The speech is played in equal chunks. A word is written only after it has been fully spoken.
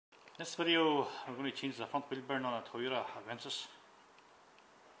In this video I'm going to change the front wheel bearing on a Toyota Avensis.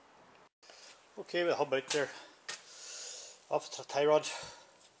 Okay, with the hub out there, off the tie rod,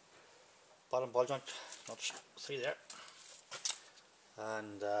 bottom ball joint, nuts 3 there,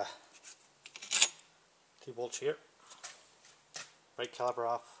 and 2 bolts here, brake caliper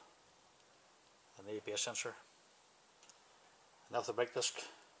off, and the ABS sensor, and off the brake disc,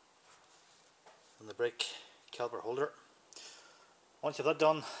 and the brake caliper holder. Once you've that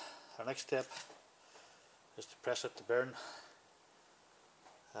done, our next step is to press it to burn,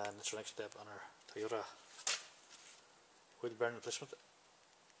 and that's our next step on our Toyota wheel bearing replacement.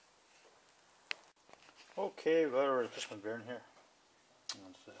 Okay, we've got our replacement bearing here,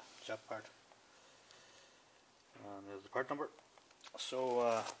 and it's the jab part, and there's the part number.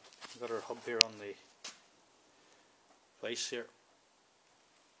 So we've got our hub here on the vise here,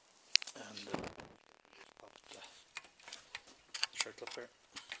 and pop the circle up there.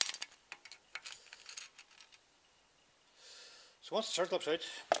 So once the circle up's out,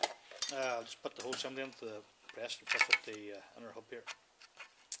 I'll just put the whole assembly into the press and press up the inner hub here,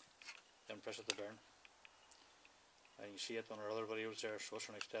 then press it to burn. And you see it on our other videos there, so it's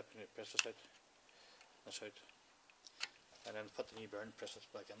our next step. You need to press this out, and then put the new bearing, press it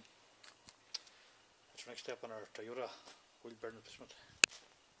back in. That's our next step on our Toyota wheel bearing replacement.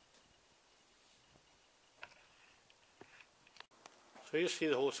 So you see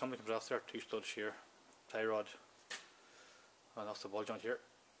the whole assembly comes off there, 2 studs here, tie rod, and off the ball joint here.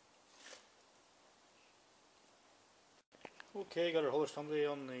 Okay, got our whole assembly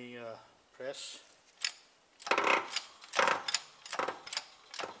on the press.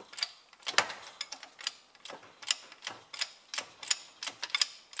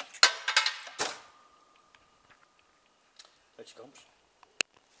 Out she comes.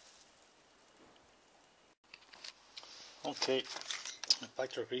 Okay, back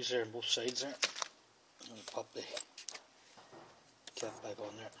to our grease there on both sides there, and pop the cap back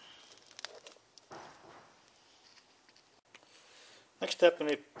on there. Next step, we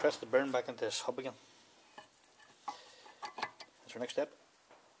need to press the bearing back into this hub again. That's our next step.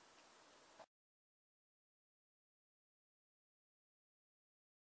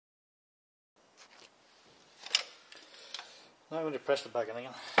 Now I'm going to press it back in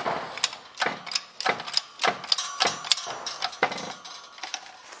again.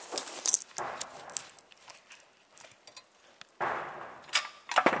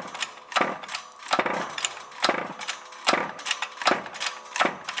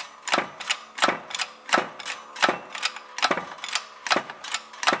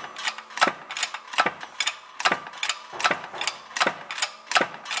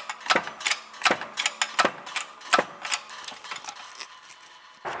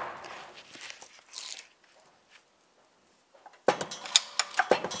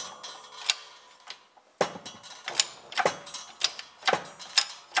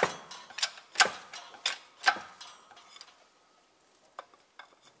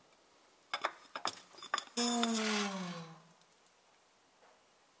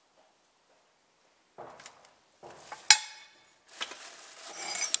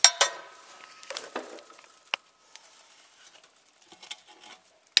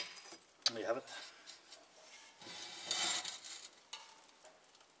 There you have it.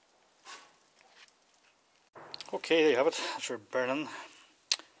 Okay, there you have it. That's our bearing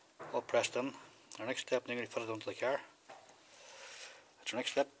all pressed in. Our next step, now we're going to put it onto the car. That's our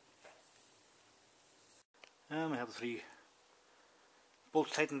next step. And we have the 3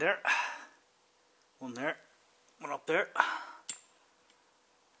 bolts tightened there. One there, one up there.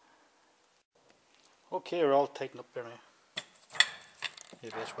 Okay, we're all tightened up there now.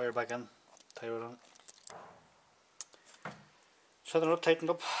 ABS wire back in, tie it on. So they're not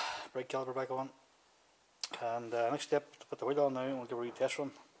tightened up, brake caliper back on. And next step, to put the wheel on now, we'll give a retest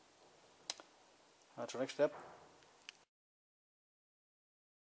run. That's our next step.